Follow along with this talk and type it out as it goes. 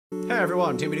Hey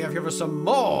everyone, Teamudf here for some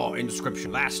more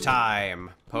Inscryption. Last time,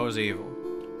 pose evil.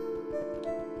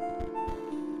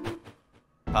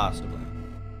 Possibly.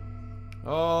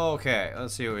 Okay,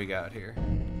 let's see what we got here.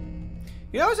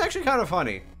 You know, it's actually kind of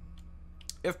funny.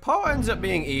 If Poe ends up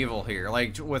being evil here,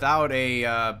 like without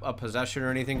a possession or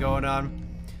anything going on,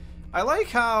 I like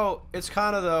how it's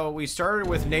kind of though we started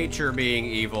with nature being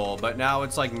evil, but now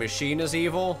it's like machine is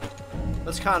evil.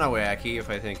 That's kind of wacky if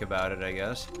I think about it, I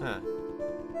guess. Huh.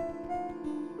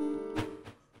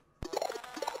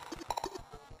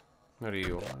 What do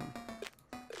you want?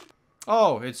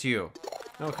 Oh, it's you.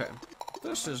 Okay.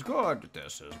 This is good.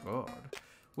 This is good.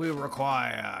 We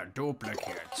require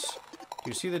duplicates. Do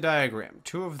you see the diagram?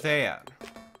 2 of that.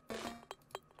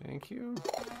 Thank you.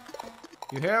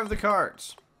 You have the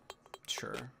cards.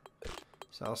 Sure.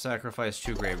 So I'll sacrifice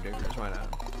 2 gravediggers. Why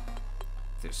not?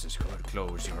 This is good.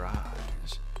 Close your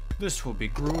eyes. This will be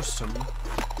gruesome.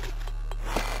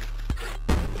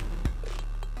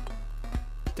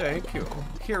 Thank you.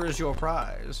 Here is your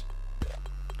prize.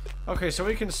 Okay, so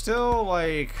we can still,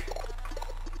 like...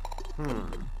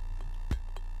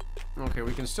 Okay,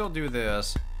 we can still do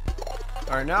this.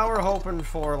 Alright, now we're hoping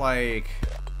for, like...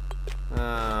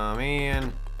 Oh,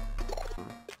 man.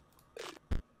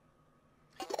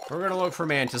 We're gonna look for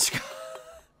Mantis.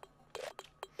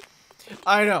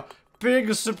 I know.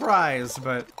 Big surprise,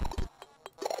 but...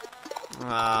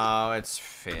 Oh, it's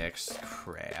fixed.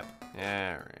 Crap.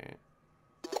 Alright.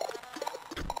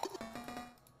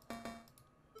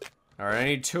 Alright, I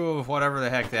need 2 of whatever the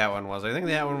heck that one was. I think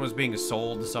that one was being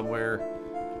sold somewhere.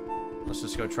 Let's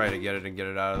just go try to get it and get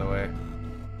it out of the way.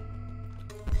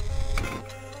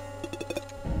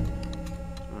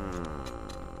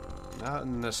 Not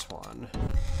in this one.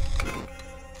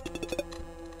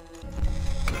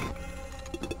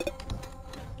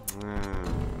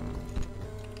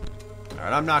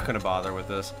 Alright, I'm not gonna bother with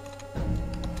this.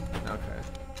 Okay.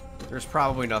 There's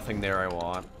probably nothing there I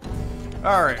want.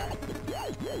 Alright.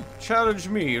 Challenge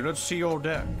me. Let's see your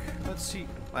deck. Let's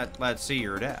see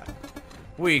your deck.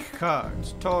 Weak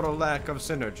cards. Total lack of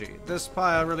synergy. This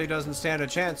pile really doesn't stand a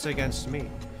chance against me.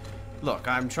 Look,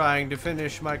 I'm trying to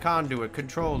finish my conduit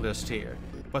control list here,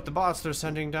 but the bots they're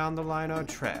sending down the line are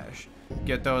trash.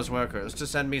 Get those workers to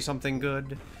send me something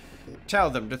good.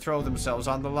 Tell them to throw themselves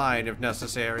on the line if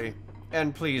necessary.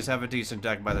 And please have a decent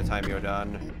deck by the time you're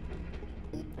done.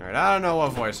 Alright, I don't know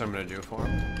what voice I'm gonna do for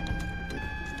him.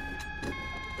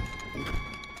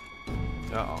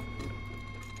 Uh-oh.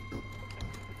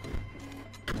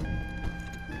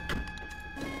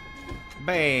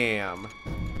 Bam!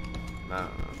 I don't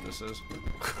know what this is.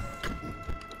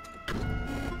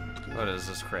 What is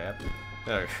this crap?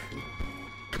 There.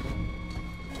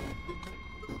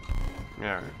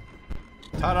 Alright.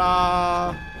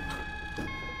 Ta-da!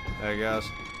 I guess.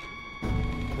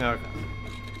 Okay.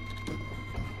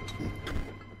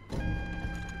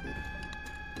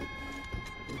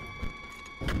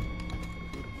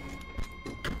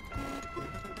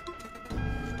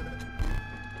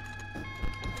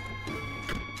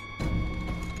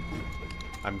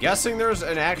 I'm guessing there's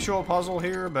an actual puzzle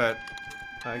here, but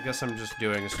I guess I'm just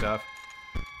doing stuff.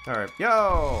 Alright,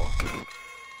 yo!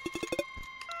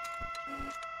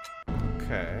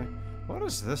 Okay. What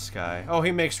is this guy? Oh,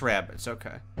 he makes rabbits,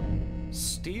 okay.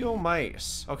 Steel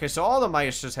mice. Okay, so all the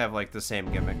mice just have, like, the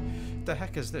same gimmick. What the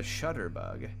heck is this?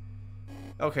 Shutterbug.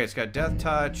 Okay, it's got death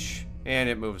touch, and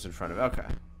it moves in front of it. Okay,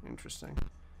 interesting.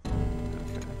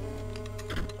 Okay.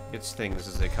 It's things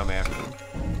as they come after him.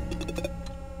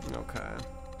 Okay.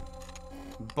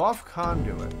 Buff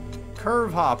conduit.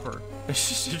 Curve hopper. It's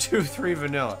just a 2-3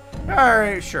 vanilla.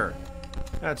 Alright, sure.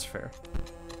 That's fair.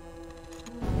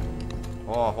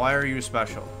 Oh, why are you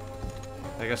special?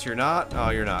 I guess you're not?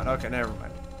 Oh, you're not. Okay, never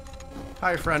mind.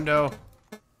 Hi, friendo.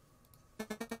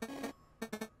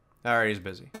 Alright, he's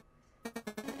busy.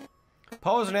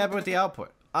 Paul isn't happy with the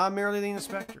output. I'm merely the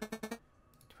inspector. To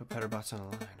put better bots on the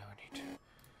line, no, I need to.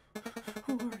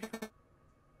 Who are you?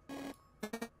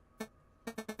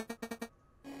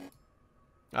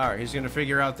 Alright, he's gonna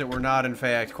figure out that we're not, in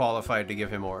fact, qualified to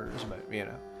give him orders, but, you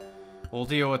know. We'll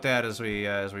deal with that as we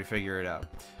figure it out.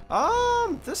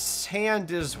 This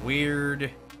hand is weird.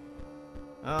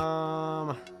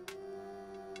 No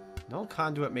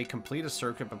conduit may complete a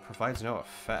circuit, but provides no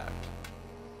effect.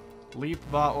 Leap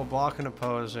bot will block an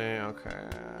opposing, okay.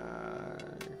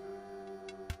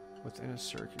 Within a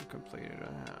circuit completed,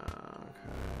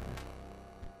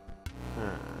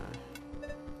 okay.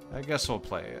 I guess we'll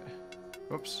play it.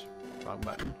 Whoops, wrong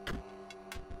button.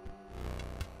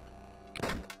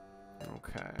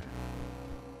 Okay.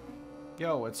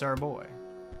 Yo, it's our boy.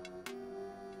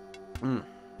 I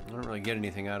don't really get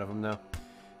anything out of him, though.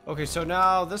 Okay, so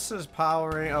now this is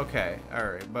powering... Okay,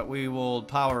 alright, but we will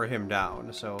power him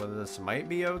down, so this might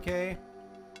be okay.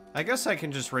 I guess I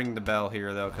can just ring the bell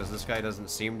here, though, because this guy doesn't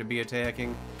seem to be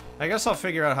attacking. I guess I'll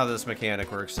figure out how this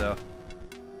mechanic works, though.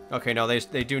 Okay, no,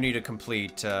 they do need a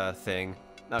complete thing.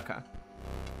 Okay.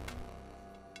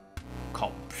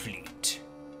 Complete.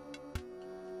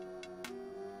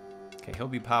 Okay, he'll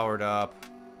be powered up.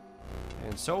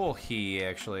 And so will he,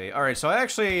 actually. Alright, so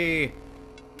actually...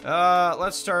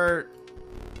 let's start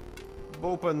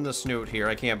booping the snoot here.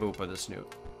 I can't boop with the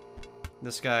snoot.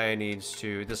 This guy needs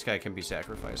to... This guy can be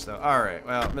sacrificed, though. Alright,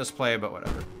 well, misplay, but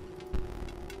whatever.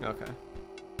 Okay.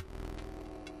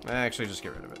 Actually, just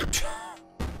get rid of it.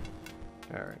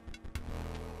 Alright.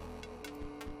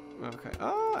 Okay.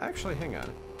 Oh, actually, hang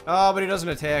on. Oh, but he doesn't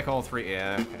attack all three.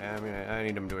 Yeah, okay. I mean, I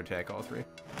need him to attack all three.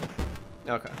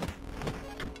 Okay.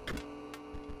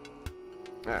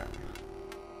 Alright.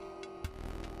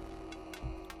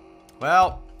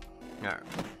 Well. Alright.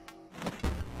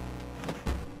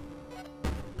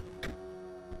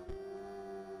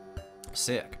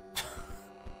 Sick.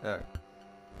 Alright.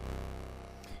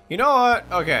 You know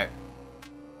what? Okay.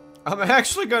 I'm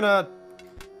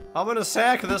gonna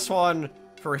sack this one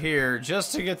for here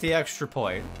just to get the extra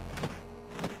point.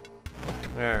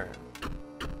 Alright.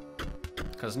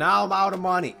 Because now I'm out of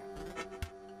money.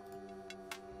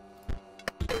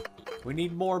 We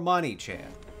need more money, Chad.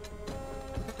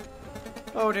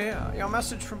 Oh dear, your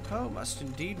message from Poe must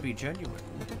indeed be genuine.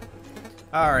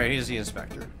 Alright, he's the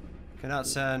inspector. Cannot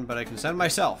send, but I can send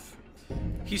myself.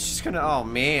 He's just gonna... Oh,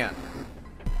 man.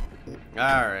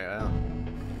 Alright, well.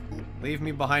 Leave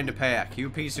me behind a pack. You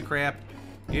piece of crap.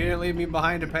 You didn't leave me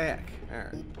behind a pack.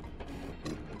 Alright.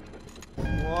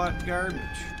 What garbage.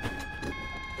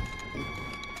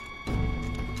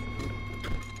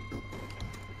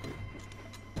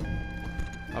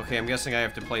 Okay, I'm guessing I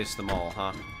have to place them all,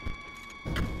 huh?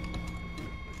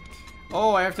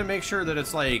 Oh, I have to make sure that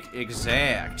it's, like,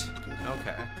 exact.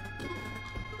 Okay.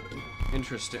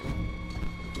 Interesting.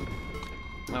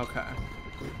 Okay.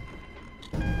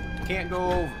 Can't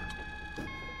go over.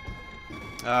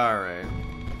 Alright.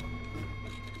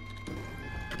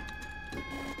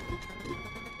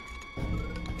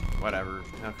 Whatever.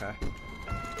 Okay.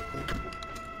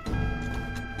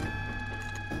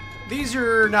 These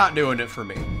are not doing it for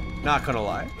me. Not gonna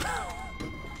lie.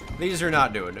 These are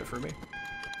not doing it for me.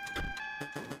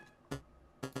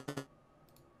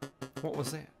 What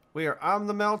was that? We are on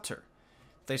the melter.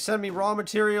 They send me raw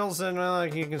materials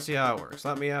and you can see how it works.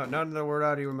 Let me out. None of the word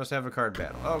out here. We must have a card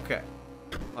battle. Okay.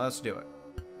 Let's do it.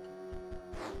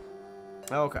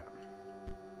 Okay.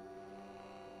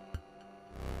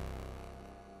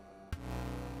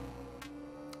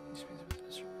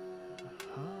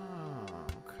 Oh,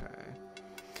 okay.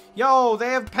 Yo,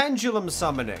 they have pendulum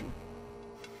summoning.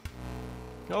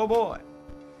 Oh boy.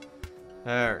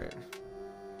 Alright.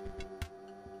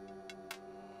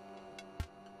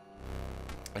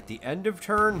 At the end of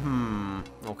turn?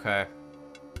 Okay.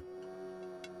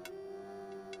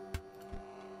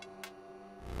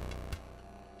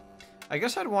 I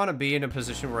guess I'd want to be in a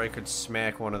position where I could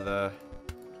smack one of the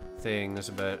things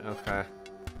a bit. Okay.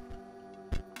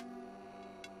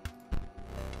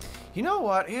 You know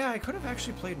what? Yeah, I could have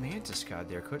actually played Mantis God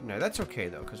there, couldn't I? That's okay,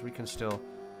 though, because we can still...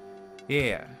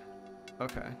 Yeah.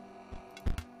 Okay.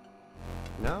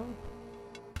 No?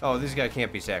 Oh, this guy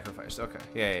can't be sacrificed. Okay.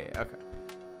 Yeah, okay.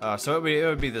 So it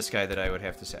would be this guy that I would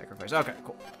have to sacrifice. Okay,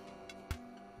 cool.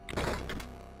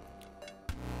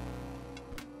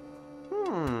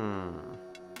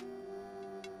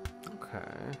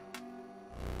 Okay.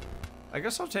 I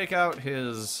guess I'll take out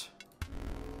his...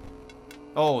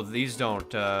 Oh, these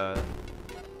don't,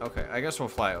 Okay, I guess we'll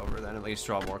fly over then, at least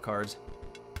draw more cards.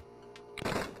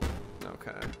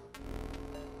 Okay.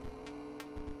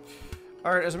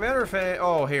 Alright, as a matter of fact...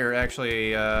 Oh, here,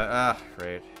 actually,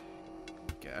 right.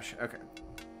 Gosh, okay.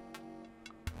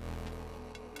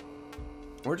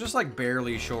 We're just, like,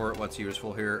 barely short what's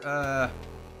useful here.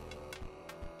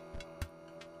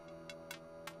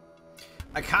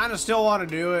 I kind of still want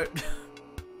to do it.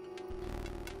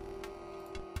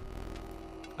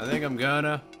 I think I'm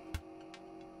gonna.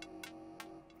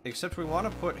 Except we want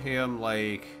to put him,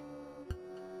 like...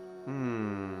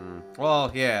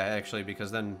 Well, yeah, actually,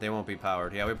 because then they won't be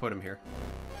powered. Yeah, we put him here.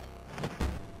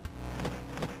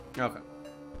 Okay.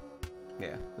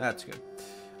 Yeah, that's good.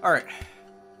 Alright.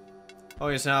 Oh,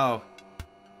 yes, now...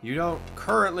 You don't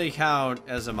currently count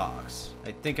as a Mox.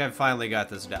 I think I've finally got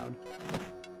this down.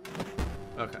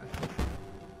 Okay.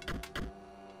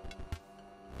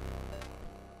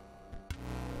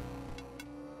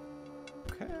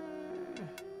 Okay.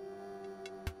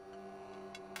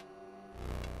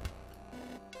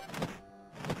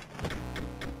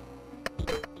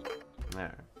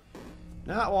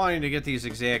 Not wanting to get these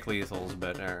exact lethals,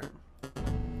 but alright.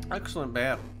 Excellent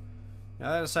battle.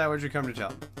 Now that aside, what'd you come to tell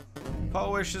me?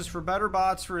 Poe wishes for better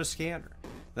bots for his scanner.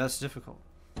 That's difficult.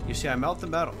 You see, I melt the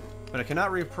metal, but I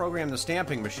cannot reprogram the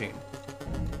stamping machine.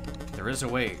 There is a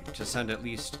way to send at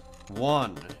least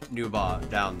one new bot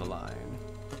down the line.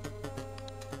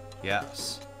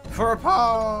 Yes. For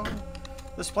Poe!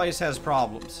 This place has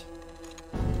problems.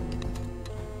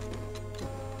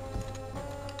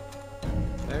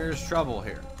 There's trouble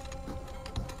here.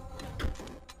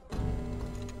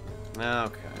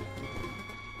 Okay.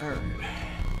 Alright.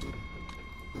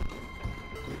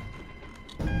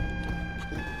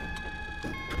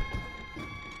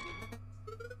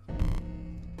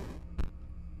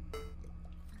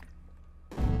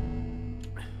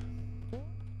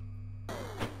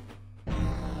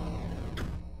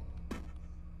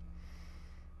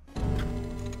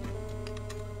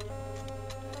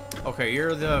 Okay,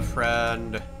 you're the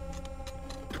friend.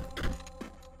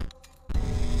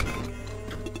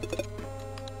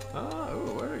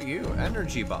 Oh, what are you?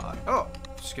 Energy bot. Oh,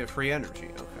 just get free energy.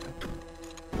 Okay.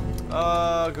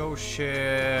 Go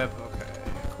ship. Okay,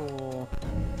 cool.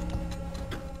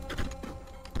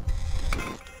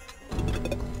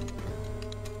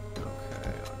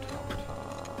 Okay,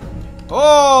 automaton.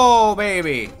 Oh,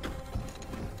 baby!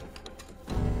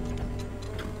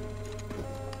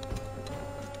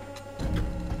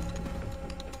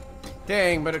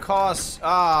 Dang, but it costs...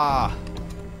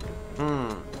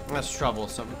 that's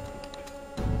troublesome.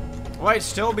 Might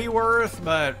still be worth,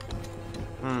 but...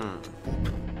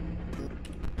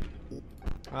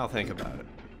 I'll think about it.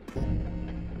 I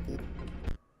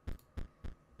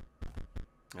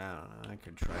don't know, I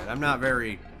could try it. I'm not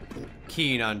very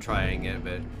keen on trying it,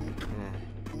 but...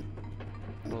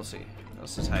 We'll see. What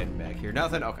else is hiding back here?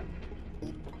 Nothing? Okay.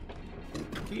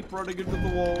 Keep running into the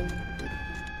wall.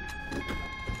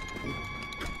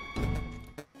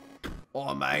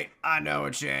 Oh, mate, I know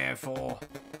what you're here for.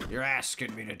 You're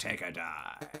asking me to take a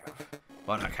dive.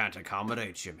 But I can't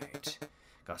accommodate you, mate.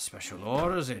 Got special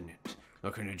orders in it.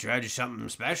 Looking to dredge something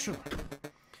special.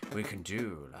 We can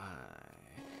do,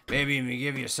 maybe even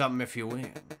give you something if you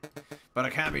win. But I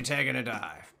can't be taking a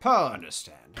dive. Paul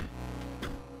understand.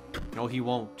 No, he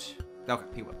won't. Okay,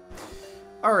 he will.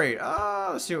 Alright,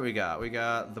 let's see what we got. We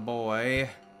got the boy.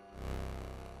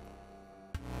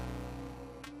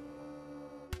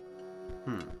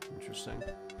 Interesting.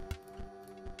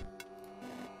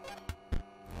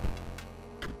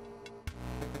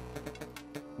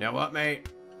 You know what, mate?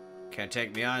 Can't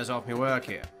take my eyes off my work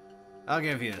here. I'll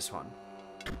give you this one.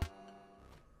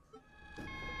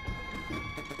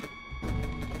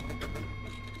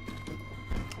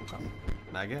 Okay.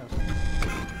 I guess.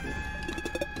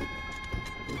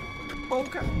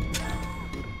 Okay.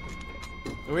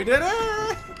 We did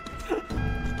it!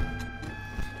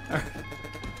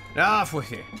 Now off with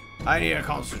you. I need to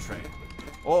concentrate.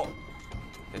 Oh,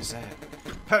 is that?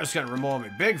 Poe's gonna reward me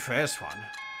big for this one.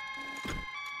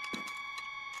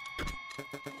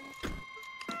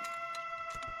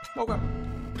 Okay.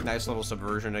 Nice little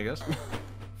subversion, I guess.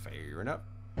 Fair enough.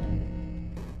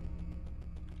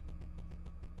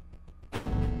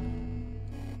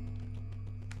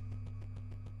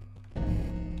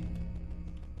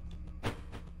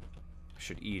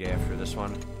 Should eat after this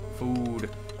one. Food.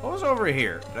 What was over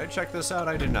here? Did I check this out?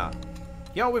 I did not.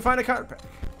 Yo, we find a card pack.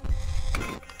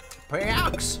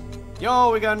 Packs!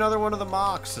 Yo, we got another one of the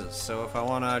moxes. So if I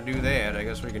want to do that, I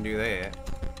guess we can do that.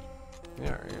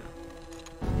 Yeah.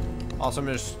 Also,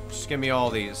 just give me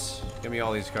all these. Give me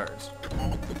all these cards.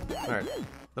 Alright.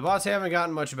 The bots haven't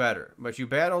gotten much better, but you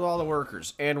battled all the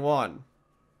workers and won.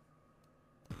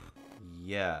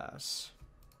 Yes.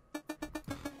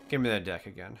 Give me that deck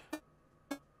again.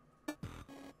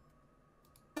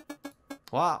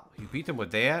 Wow, you beat them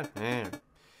with that? Man.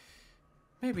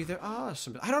 Maybe there are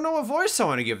some... I don't know what voice I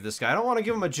want to give this guy. I don't want to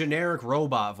give him a generic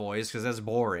robot voice, because that's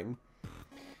boring.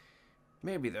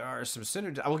 Maybe there are some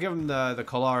synergies. I will give him the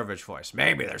Kolarovich voice.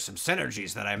 Maybe there's some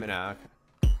synergies that I'm in. Okay.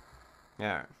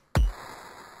 Yeah.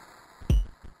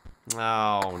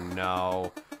 Oh,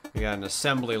 no. We got an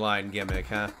assembly line gimmick,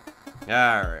 huh?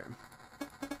 Alright.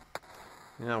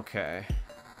 Okay.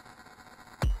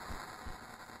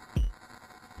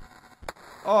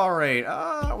 Alright,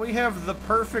 we have the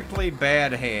perfectly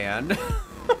bad hand.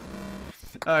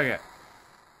 Okay.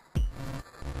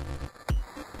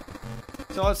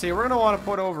 So let's see, we're gonna want to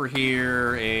put over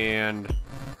here and...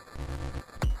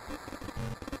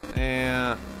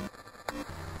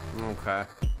 Okay.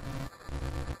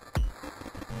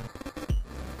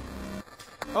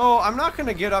 Oh, I'm not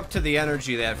gonna get up to the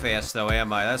energy that fast though,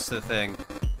 am I? That's the thing.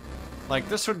 Like,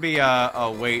 this would be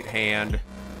a weight hand.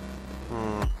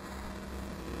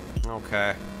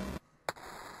 Okay.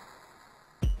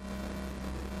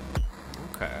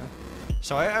 Okay.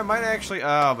 So I might actually...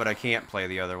 Oh, but I can't play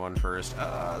the other one first.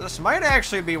 This might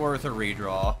actually be worth a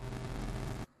redraw.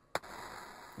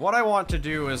 What I want to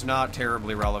do is not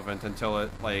terribly relevant until it,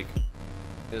 like,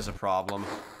 is a problem.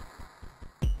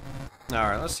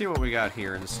 Alright, let's see what we got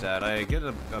here instead. I get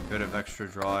a bit of extra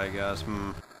draw, I guess.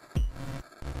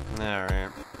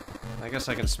 Alright. I guess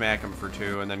I can smack him for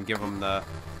 2 and then give him the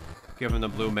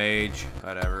blue mage.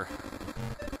 Whatever.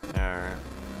 Alright.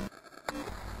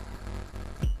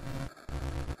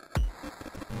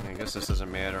 I guess this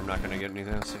doesn't matter. I'm not gonna get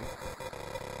anything. Let's see.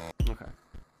 Okay.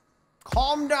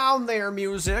 Calm down there,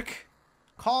 music.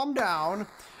 Calm down.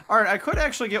 Alright, I could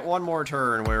actually get one more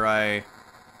turn where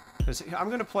because I'm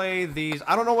gonna play these...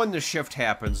 I don't know when the shift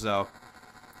happens, though.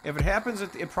 If it happens,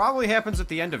 it probably happens at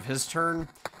the end of his turn.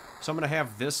 So I'm gonna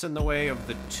have this in the way of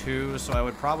the 2, so I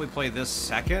would probably play this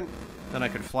second. Then I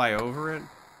could fly over it.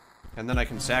 And then I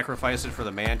can sacrifice it for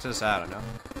the mantis. I don't know.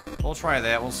 We'll try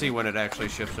that. We'll see when it actually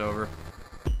shifts over.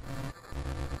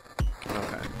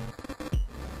 Okay.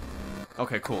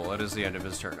 Okay, cool. It is the end of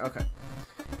his turn. Okay.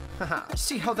 Haha,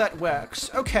 see how that works.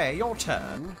 Okay, your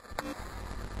turn.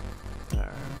 Alright.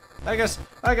 I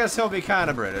guess he'll be kind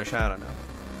of British. I don't know.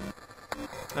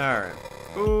 Alright.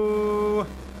 Ooh.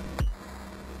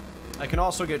 I can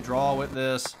also get draw with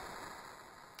this.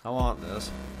 I want this.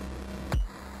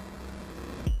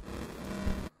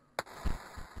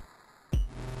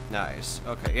 Nice.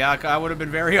 Okay, yeah, I would have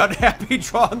been very unhappy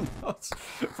drawing those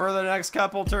for the next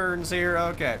couple turns here.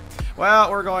 Okay. Well,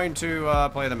 we're going to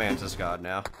play the Mantis God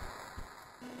now.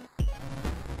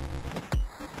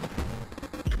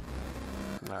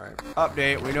 Alright.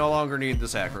 Update. We no longer need the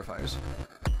sacrifice.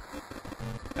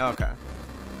 Okay.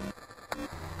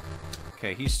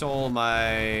 Okay, he stole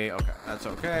my... Okay, that's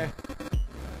okay.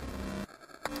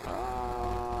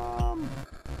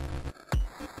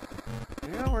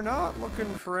 Yeah, we're not looking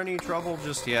for any trouble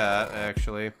just yet,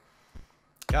 actually.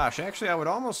 Gosh, actually, I would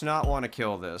almost not want to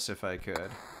kill this if I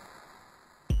could.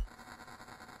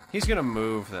 He's gonna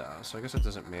move, though, so I guess it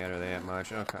doesn't matter that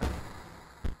much. Okay.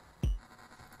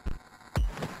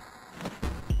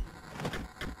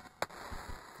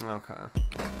 Okay.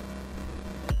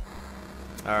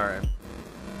 Alright.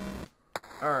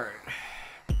 Alright.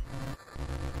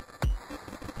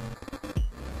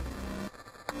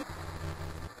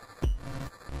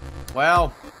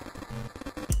 Well,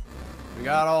 we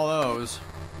got all those.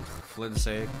 Flint's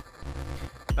sake.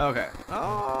 Okay.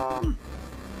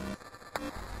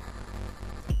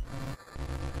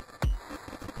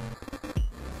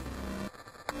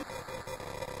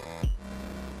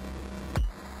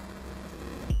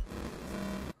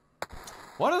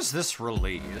 What is this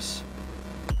release?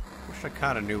 Wish I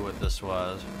kind of knew what this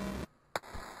was.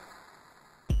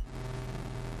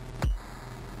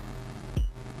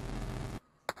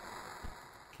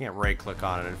 Can't right-click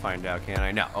on it and find out, can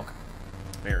I? No. Okay.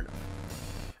 Fair enough.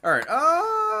 Alright,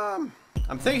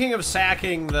 I'm thinking of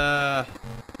sacking the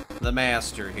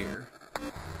master here.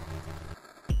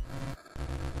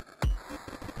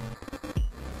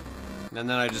 And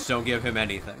then I just don't give him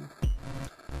anything.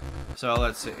 So,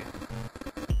 let's see.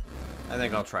 I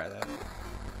think I'll try that.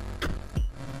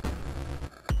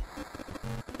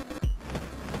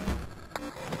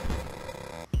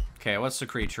 Okay, what's the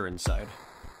creature inside?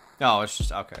 Oh, it's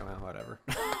just... Okay, well, whatever.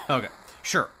 Okay,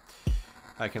 sure.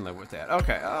 I can live with that.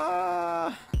 Okay,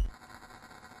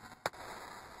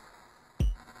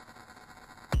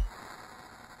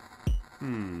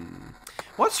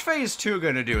 What's phase 2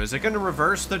 gonna do? Is it gonna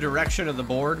reverse the direction of the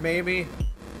board, maybe?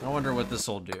 I wonder what this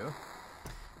will do.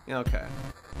 Okay.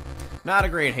 Not a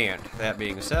great hand, that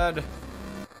being said.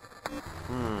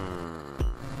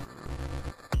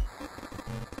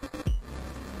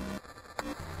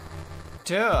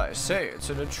 Dare I say, it's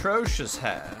an atrocious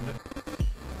hand.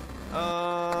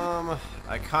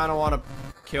 I kind of want to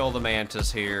kill the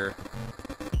Mantis here.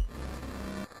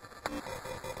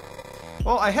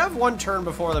 Well, I have one turn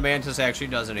before the Mantis actually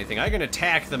does anything. I can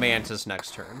attack the Mantis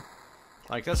next turn.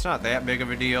 Like, that's not that big of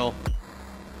a deal.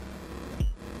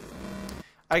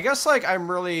 I guess, like, I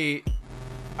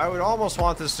would almost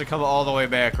want this to come all the way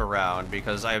back around,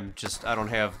 because I don't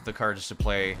have the cards to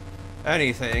play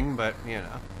anything, but, you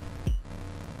know.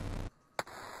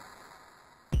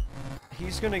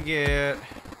 He's gonna get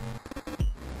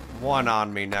 1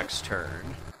 on me next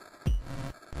turn.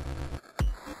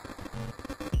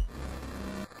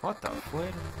 What the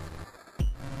flit?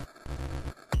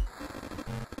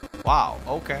 Wow,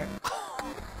 okay.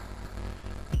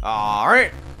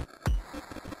 Alright.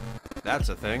 That's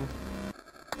a thing.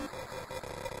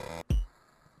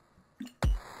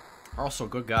 Also,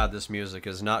 good God, this music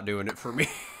is not doing it for me.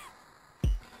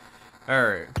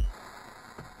 Alright.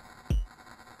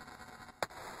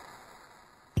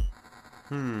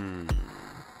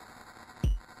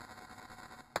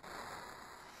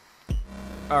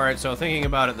 Alright, so thinking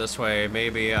about it this way,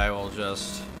 maybe I will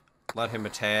just let him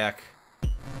attack.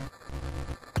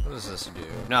 What does this do?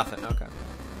 Nothing, okay.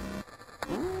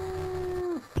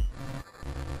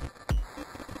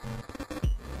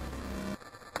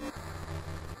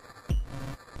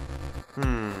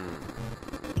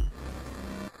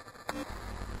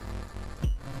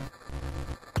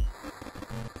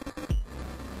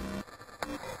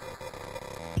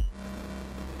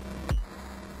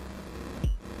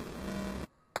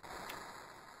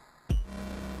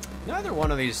 Neither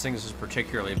one of these things is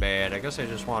particularly bad. I guess I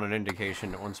just want an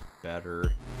indication that one's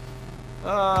better.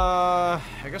 I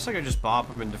guess I could just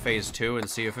bop him into phase 2 and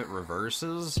see if it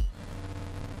reverses.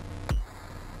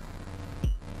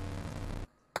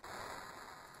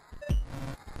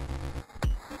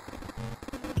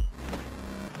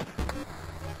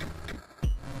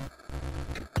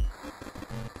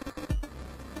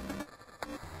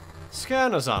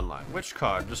 Scan is online. Which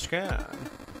card to scan?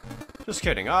 Just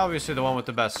kidding. Obviously the one with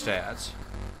the best stats.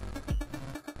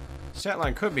 Stat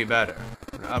line could be better.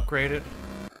 I'm gonna upgrade it.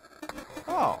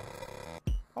 Oh.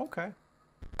 Okay.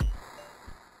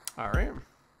 Alright.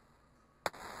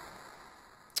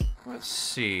 Let's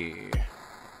see.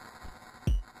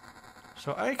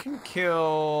 So I can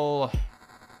kill...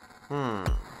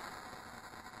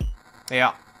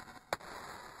 Yeah.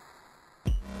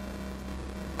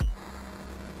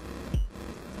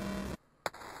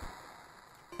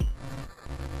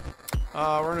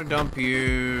 We're gonna dump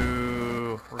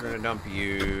you. We're gonna dump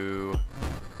you.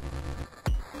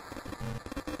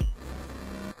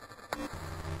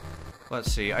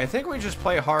 Let's see. I think we just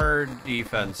play hard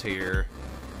defense here.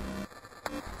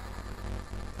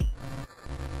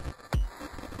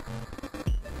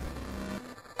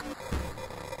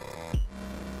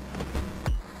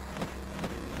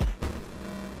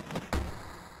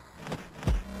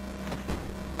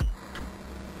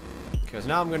 Because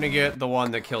now I'm going to get the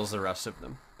one that kills the rest of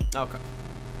them. Okay.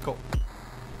 Cool.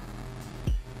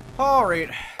 Alright.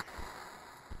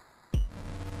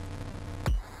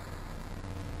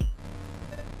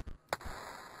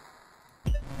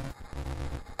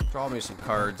 Draw me some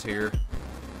cards here.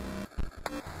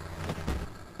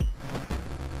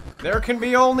 There can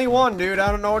be only one, dude.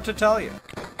 I don't know what to tell you.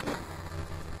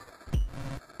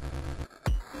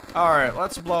 Alright,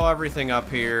 let's blow everything up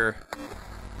here.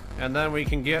 And then we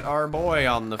can get our boy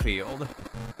on the field.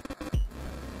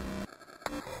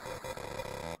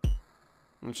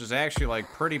 Which is actually, like,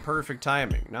 pretty perfect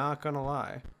timing. Not gonna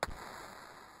lie.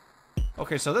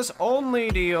 Okay, so this only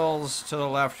deals to the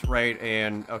left, right,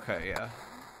 and... Okay, yeah.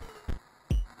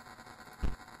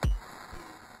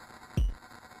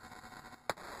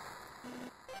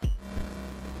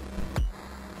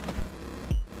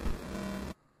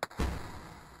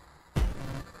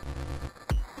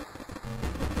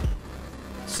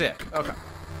 Sick. Okay.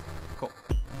 Cool.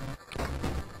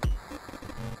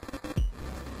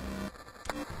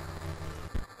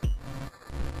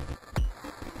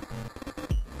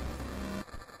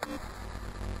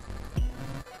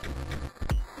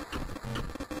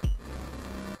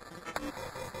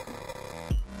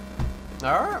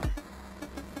 Alright.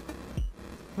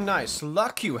 Nice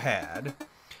luck you had.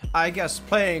 I guess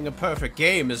playing a perfect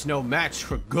game is no match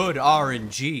for good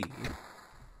RNG.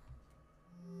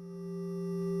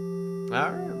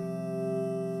 Alright.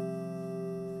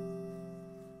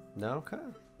 Okay.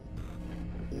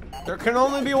 There can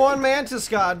only be one Mantis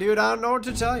God, dude. I don't know what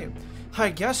to tell you. I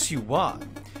guess you won.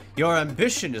 Your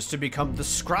ambition is to become the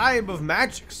scribe of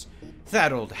magics.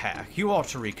 That old hack, you ought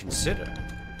to reconsider.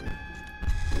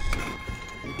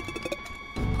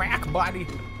 Crack, buddy.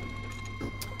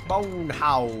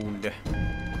 Bonehound.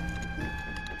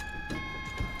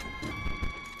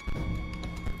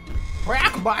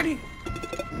 Crack, buddy.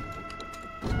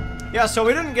 Yeah, so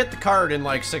we didn't get the card in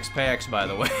like 6 packs, by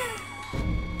the way.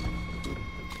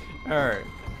 Alright.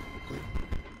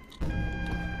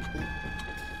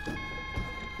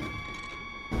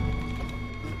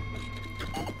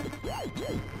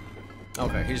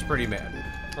 Okay, he's pretty mad.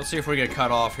 Let's see if we get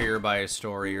cut off here by a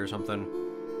story or something.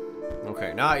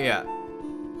 Okay, not yet.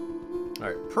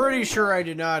 Alright, pretty sure I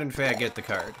did not, in fact, get the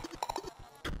card.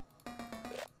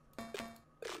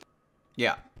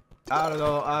 Yeah. Out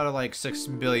of like 6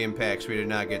 billion packs, we did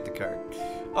not get the card.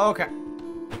 Okay.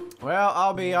 Well,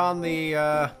 I'll be on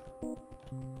the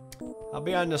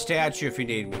statue if you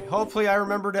need me. Hopefully I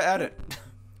remember to edit.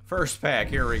 First pack,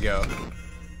 here we go.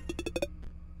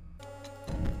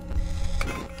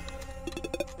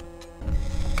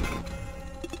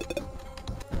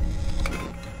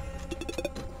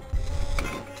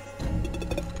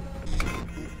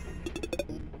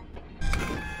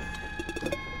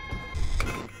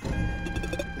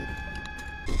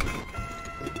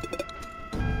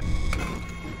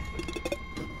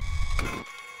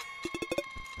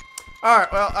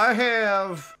 Alright, well, I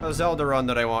have a Zelda run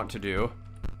that I want to do.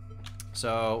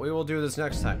 So, we will do this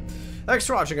next time. Thanks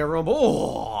for watching, everyone.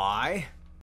 Bye!